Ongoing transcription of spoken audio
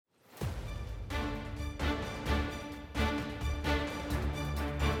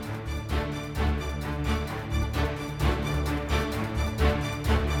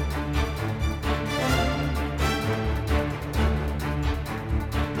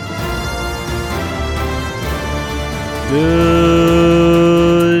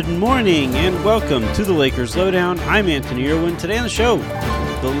Good morning and welcome to the Lakers Lowdown. I'm Anthony Irwin. Today on the show,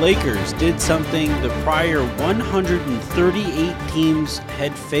 the Lakers did something the prior 138 teams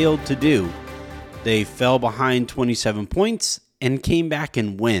had failed to do. They fell behind 27 points and came back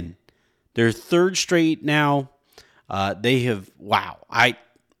and win. Their third straight now. Wow.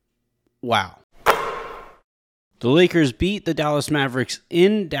 The Lakers beat the Dallas Mavericks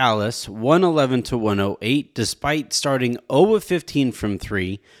in Dallas 111-108 despite starting 0 of 15 from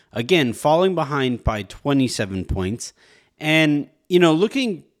 3, again falling behind by 27 points. And,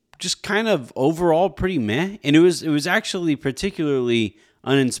 looking just kind of overall pretty meh. And it was actually particularly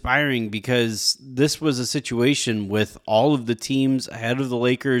uninspiring because this was a situation with all of the teams ahead of the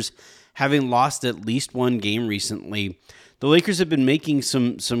Lakers having lost at least one game recently. The Lakers have been making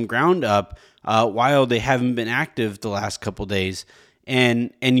some ground up while they haven't been active the last couple days.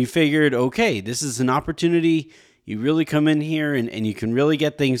 And you figured, okay, this is an opportunity. You really come in here and you can really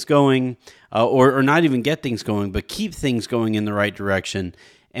get things going, or not even get things going, but keep things going in the right direction.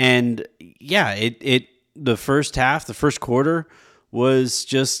 And yeah, the first half, the first quarter was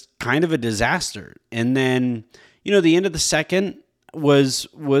just kind of a disaster. And then, the end of the second was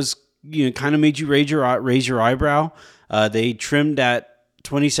kind of made you raise your eyebrow. They trimmed that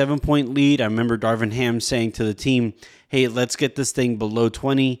 27-point lead. I remember Darvin Ham saying to the team, hey, let's get this thing below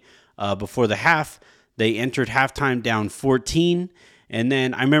 20 before the half. They entered halftime down 14. And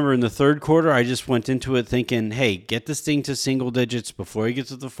then I remember in the third quarter, I just went into it thinking, hey, get this thing to single digits before you get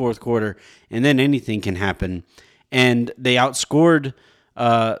to the fourth quarter, and then anything can happen. And they outscored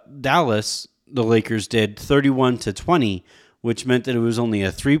Dallas, the Lakers did, 31-20, which meant that it was only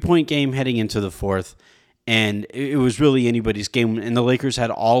a 3-point game heading into the fourth. And it was really anybody's game, and the Lakers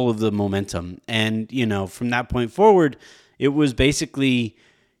had all of the momentum. And, from that point forward, it was basically,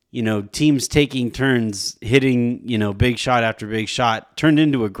 teams taking turns, hitting, big shot after big shot, turned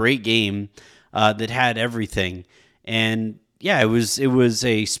into a great game that had everything. And, yeah, it was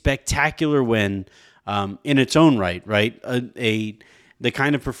a spectacular win in its own right? The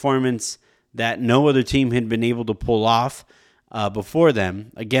kind of performance that no other team had been able to pull off before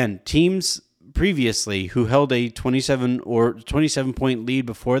them. Again, teams previously who held a 27 point lead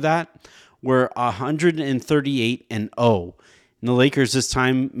before that were 138-0. And the Lakers this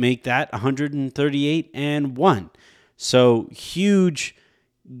time make that 138-1. So huge,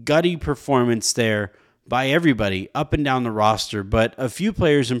 gutty performance there by everybody up and down the roster, but a few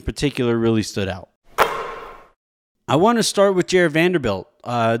players in particular really stood out. I want to start with Jarred Vanderbilt.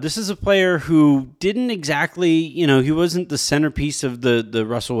 This is a player who didn't exactly, he wasn't the centerpiece of the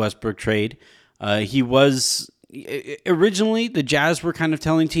Russell Westbrook trade. He was originally, the Jazz were kind of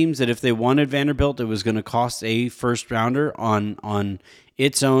telling teams that if they wanted Vanderbilt, it was going to cost a first rounder on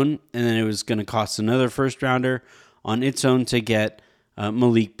its own, and then it was going to cost another first rounder on its own to get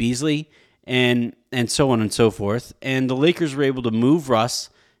Malik Beasley, and so on and so forth. And the Lakers were able to move Russ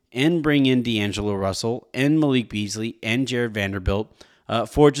and bring in D'Angelo Russell and Malik Beasley and Jarred Vanderbilt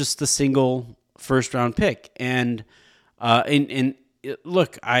for just the single first round pick. And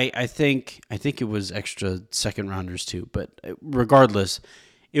look, I think it was extra second rounders too, but regardless,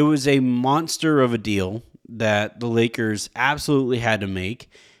 it was a monster of a deal that the Lakers absolutely had to make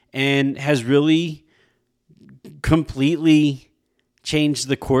and has really completely changed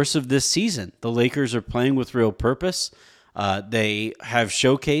the course of this season. The Lakers are playing with real purpose. They have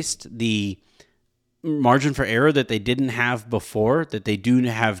showcased the margin for error that they didn't have before, that they do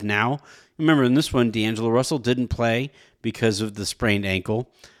have now. Remember, in this one, D'Angelo Russell didn't play because of the sprained ankle.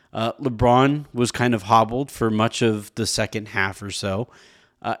 LeBron was kind of hobbled for much of the second half or so.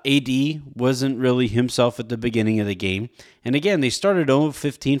 AD wasn't really himself at the beginning of the game. And again, they started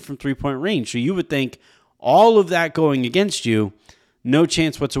 0-15 from three-point range. So you would think all of that going against you, no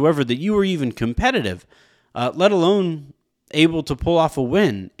chance whatsoever that you were even competitive, let alone able to pull off a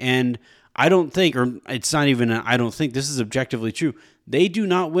win. And I don't think, or it's not even I don't think, this is objectively true. They do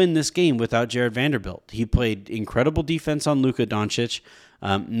not win this game without Jarred Vanderbilt. He played incredible defense on Luka Doncic,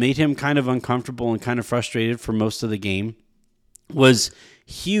 made him kind of uncomfortable and kind of frustrated for most of the game, was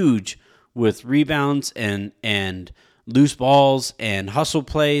huge with rebounds and loose balls and hustle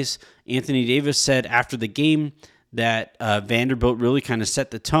plays. Anthony Davis said after the game that Vanderbilt really kind of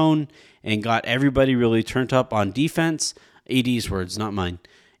set the tone and got everybody really turned up on defense. AD's words, not mine.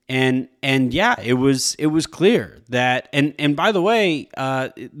 And yeah, it was clear that, and by the way,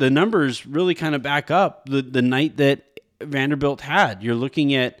 the numbers really kind of back up the night that Vanderbilt had. You're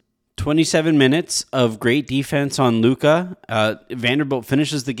looking at 27 minutes of great defense on Luka. Vanderbilt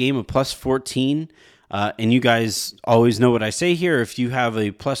finishes the game a plus 14. And you guys always know what I say here. If you have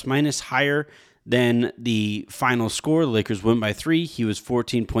a plus minus higher than the final score. The Lakers win by 3. He was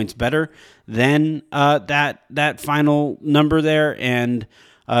 14 points better than that final number there. And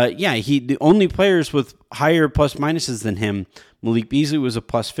the only players with higher plus minuses than him, Malik Beasley was a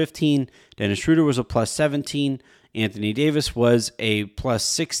plus 15, Dennis Schroeder was a plus 17, Anthony Davis was a plus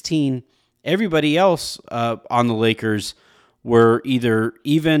 16. Everybody else on the Lakers were either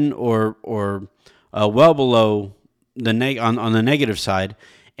even or well below on the negative side,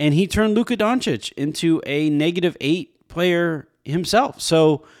 and he turned Luka Doncic into a -8 player himself.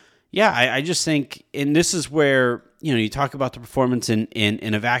 So, yeah, I just think, and this is where you talk about the performance in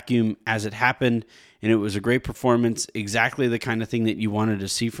a vacuum as it happened, and it was a great performance, exactly the kind of thing that you wanted to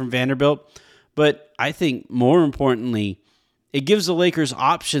see from Vanderbilt. But I think more importantly, it gives the Lakers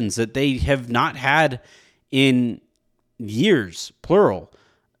options that they have not had in years, plural,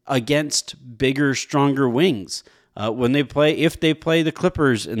 against bigger, stronger wings. If they play the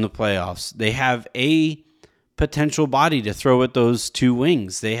Clippers in the playoffs, they have a potential body to throw at those two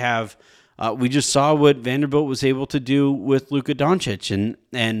wings. They have, we just saw what Vanderbilt was able to do with Luka Doncic,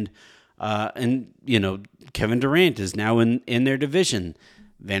 and Kevin Durant is now in their division.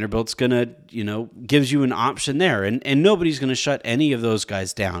 Vanderbilt's gonna, gives you an option there, and nobody's gonna shut any of those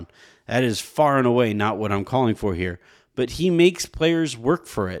guys down. That is far and away not what I'm calling for here. But he makes players work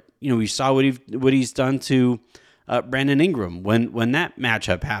for it. We saw what he's done to Brandon Ingram when that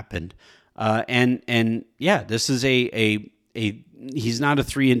matchup happened. This is he's not a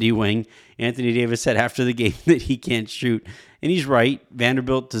 3-and-D wing. Anthony Davis said after the game that he can't shoot, and he's right.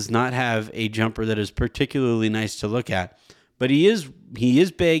 Vanderbilt does not have a jumper that is particularly nice to look at, but he is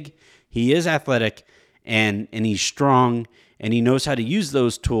big, he is athletic, and he's strong, and he knows how to use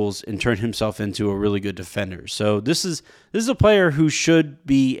those tools and turn himself into a really good defender. So this is a player who should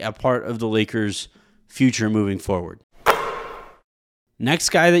be a part of the Lakers' future moving forward. Next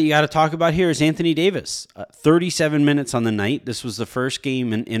guy that you got to talk about here is Anthony Davis. 37 minutes on the night. This was the first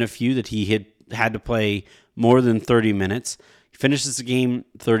game in a few that he had to play more than 30 minutes. He finishes the game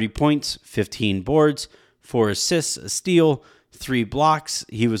 30 points, 15 boards, 4 assists, a steal, 3 blocks.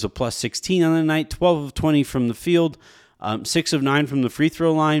 He was a plus 16 on the night, 12 of 20 from the field, 6 of 9 from the free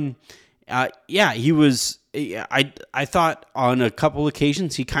throw line. He was. I thought on a couple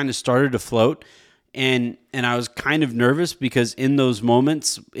occasions he kind of started to float. And I was kind of nervous because in those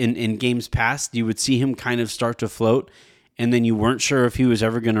moments in games past, you would see him kind of start to float, and then you weren't sure if he was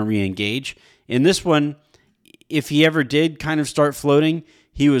ever going to re-engage. In this one, if he ever did kind of start floating,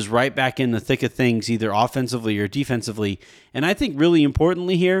 he was right back in the thick of things, either offensively or defensively. And I think really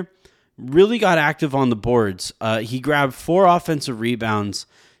importantly here, really got active on the boards. He grabbed 4 offensive rebounds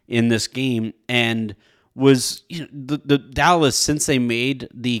in this game, and was the Dallas, since they made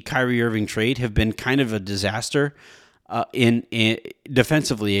the Kyrie Irving trade, have been kind of a disaster in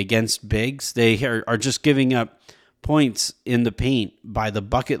defensively against bigs. They are just giving up points in the paint by the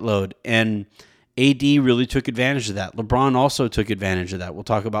bucket load, and AD really took advantage of that. LeBron also took advantage of that. We'll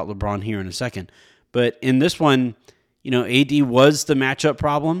talk about LeBron here in a second. But in this one, AD was the matchup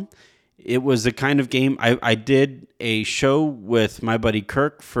problem. It was the kind of game I did a show with my buddy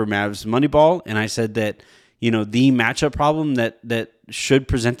Kirk for Mavs Moneyball, and I said that the matchup problem that should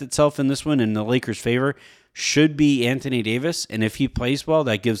present itself in this one in the Lakers' favor should be Anthony Davis, and if he plays well,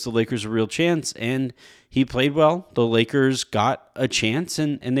 that gives the Lakers a real chance. And he played well. The Lakers got a chance,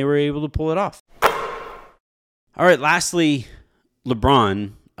 and they were able to pull it off. All right, lastly,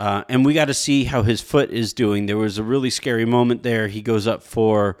 LeBron. And we got to see how his foot is doing. There was a really scary moment there. He goes up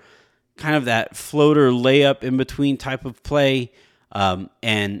for kind of that floater layup in between type of play,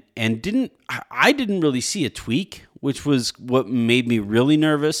 and I didn't really see a tweak, which was what made me really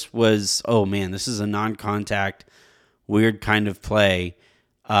nervous. Was, oh man, this is a non-contact, weird kind of play.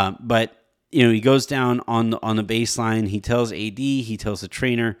 But he goes down on the baseline. He tells AD, he tells the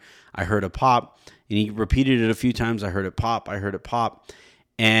trainer, "I heard a pop," and he repeated it a few times. "I heard it pop. I heard it pop."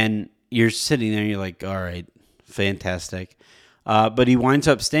 And you're sitting there, and you're like, all right, fantastic. But he winds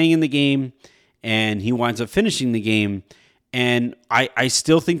up staying in the game, and he winds up finishing the game. And I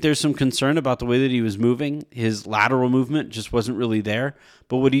still think there's some concern about the way that he was moving. His lateral movement just wasn't really there.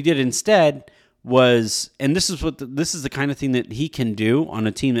 But what he did instead was, and this is the kind of thing that he can do on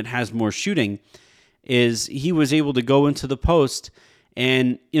a team that has more shooting, is he was able to go into the post,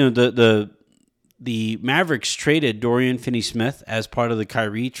 and the Mavericks traded Dorian Finney-Smith as part of the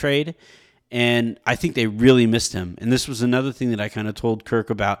Kyrie trade, and I think they really missed him. And this was another thing that I kind of told Kirk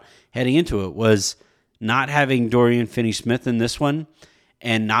about heading into it, was not having Dorian Finney-Smith in this one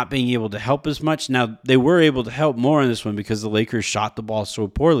and not being able to help as much. Now, they were able to help more in this one because the Lakers shot the ball so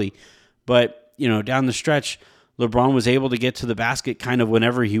poorly. But, down the stretch, LeBron was able to get to the basket kind of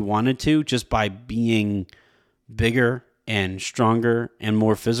whenever he wanted to, just by being bigger and stronger and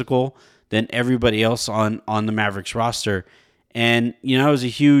more physical than everybody else on the Mavericks roster. And, that was a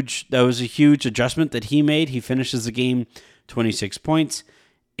huge adjustment that he made. He finishes the game 26 points,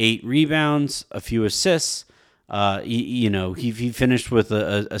 8 rebounds, a few assists. He finished with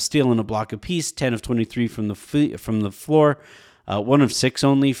a steal and a block apiece, 10 of 23 from the floor, 1 of 6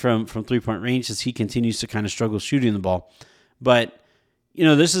 only from 3-point range, as he continues to kind of struggle shooting the ball. But,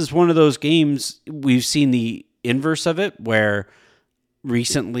 this is one of those games, we've seen the inverse of it, where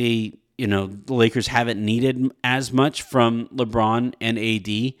recently, the Lakers haven't needed as much from LeBron and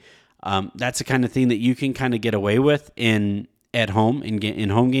AD. That's the kind of thing that you can kind of get away with at home in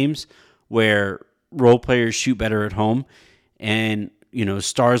home games, where role players shoot better at home, and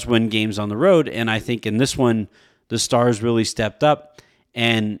stars win games on the road. And I think in this one, the Stars really stepped up,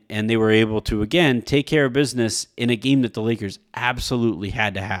 and they were able to again take care of business in a game that the Lakers absolutely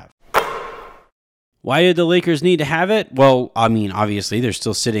had to have. Why did the Lakers need to have it? Well, I mean, obviously they're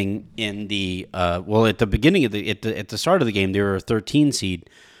still sitting in the at the beginning of at the start of the game they were a 13 seed,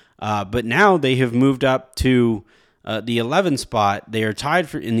 but now they have moved up to the 11 spot. They are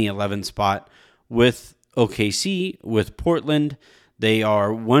tied in the 11 spot with OKC, with Portland. They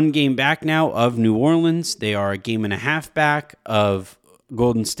are 1 game back now of New Orleans. They are a game and a half back of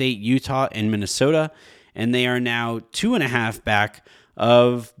Golden State, Utah, and Minnesota. And they are now 2.5 back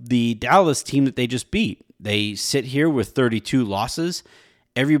of the Dallas team that they just beat. They sit here with 32 losses.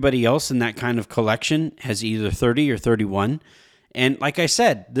 Everybody else in that kind of collection has either 30 or 31. And like I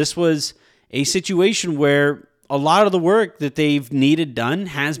said, this was a situation where a lot of the work that they've needed done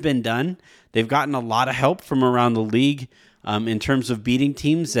has been done. They've gotten a lot of help from around the league in terms of beating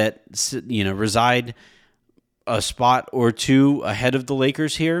teams that reside a spot or two ahead of the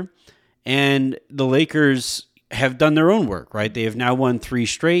Lakers here. And the Lakers have done their own work, right? They have now won 3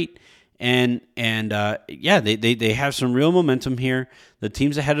 straight. And they have some real momentum here. The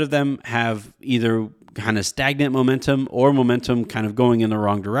teams ahead of them have either kind of stagnant momentum or momentum kind of going in the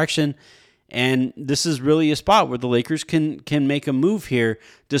wrong direction. And this is really a spot where the Lakers can make a move here,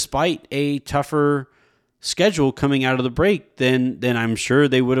 despite a tougher schedule coming out of the break than I'm sure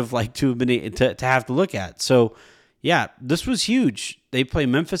they would have liked to have been to have to look at. So, yeah, this was huge. They play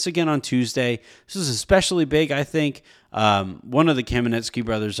Memphis again on Tuesday. This is especially big, I think. One of the Kamenetsky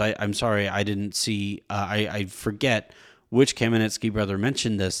brothers, I'm sorry, I didn't see. I forget which Kamenetsky brother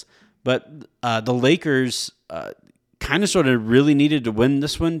mentioned this, but the Lakers kind of sort of really needed to win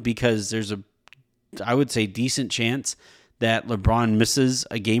this one because there's I would say, decent chance that LeBron misses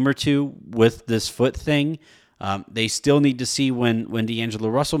a game or two with this foot thing. They still need to see when D'Angelo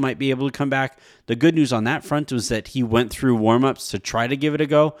Russell might be able to come back. The good news on that front was that he went through warmups to try to give it a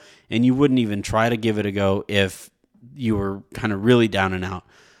go, and you wouldn't even try to give it a go if you were kind of really down and out.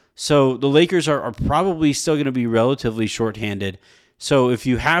 So the Lakers are probably still going to be relatively shorthanded. So if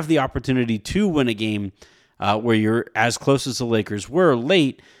you have the opportunity to win a game where you're as close as the Lakers were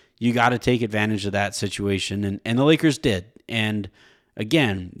late, you got to take advantage of that situation, and the Lakers did. And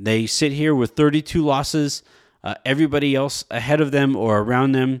again, they sit here with 32 losses. Everybody else ahead of them or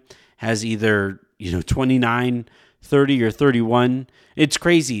around them has either 29, 30, or 31. It's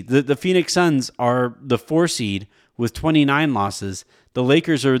crazy. The Phoenix Suns are the 4 seed with 29 losses. The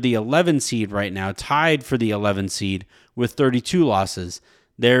Lakers are the 11 seed right now, tied for the 11 seed with 32 losses.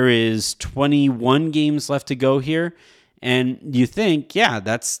 There is 21 games left to go here. And you think, yeah,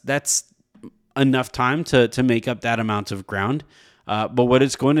 that's enough time to make up that amount of ground. But what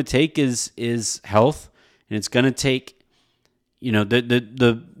it's going to take is health, and it's going to take,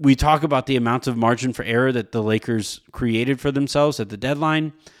 we talk about the amount of margin for error that the Lakers created for themselves at the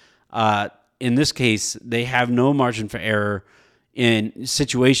deadline. In this case, they have no margin for error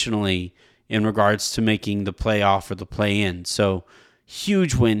situationally in regards to making the playoff or the play-in. So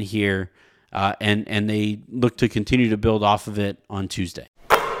huge win here. And they look to continue to build off of it on Tuesday.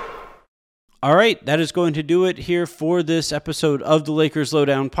 All right, that is going to do it here for this episode of the Lakers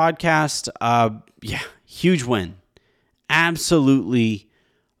Lowdown podcast. Huge win. Absolutely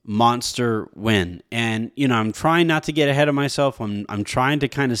monster win. And, I'm trying not to get ahead of myself. I'm trying to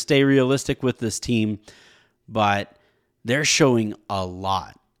kind of stay realistic with this team, but they're showing a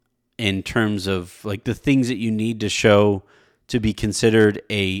lot in terms of like the things that you need to show to be considered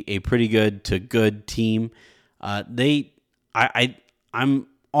a pretty good to good team. I'm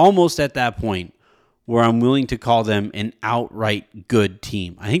almost at that point where I'm willing to call them an outright good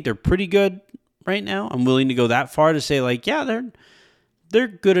team. I think they're pretty good right now. I'm willing to go that far to say like, yeah, they're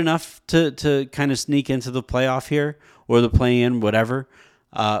good enough to kind of sneak into the playoff here or the play-in, whatever.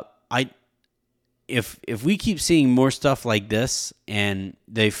 if we keep seeing more stuff like this and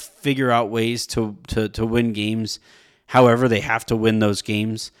they figure out ways to win games, however they have to win those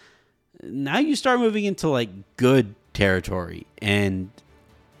games, now you start moving into like good territory, and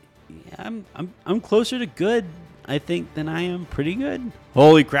I'm closer to good, I think, than I am pretty good.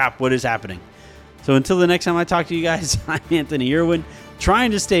 Holy crap, what is happening? So until the next time I talk to you guys, I'm Anthony Irwin,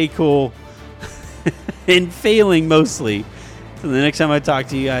 trying to stay cool and failing mostly. So the next time I talk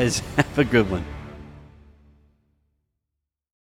to you guys, have a good one.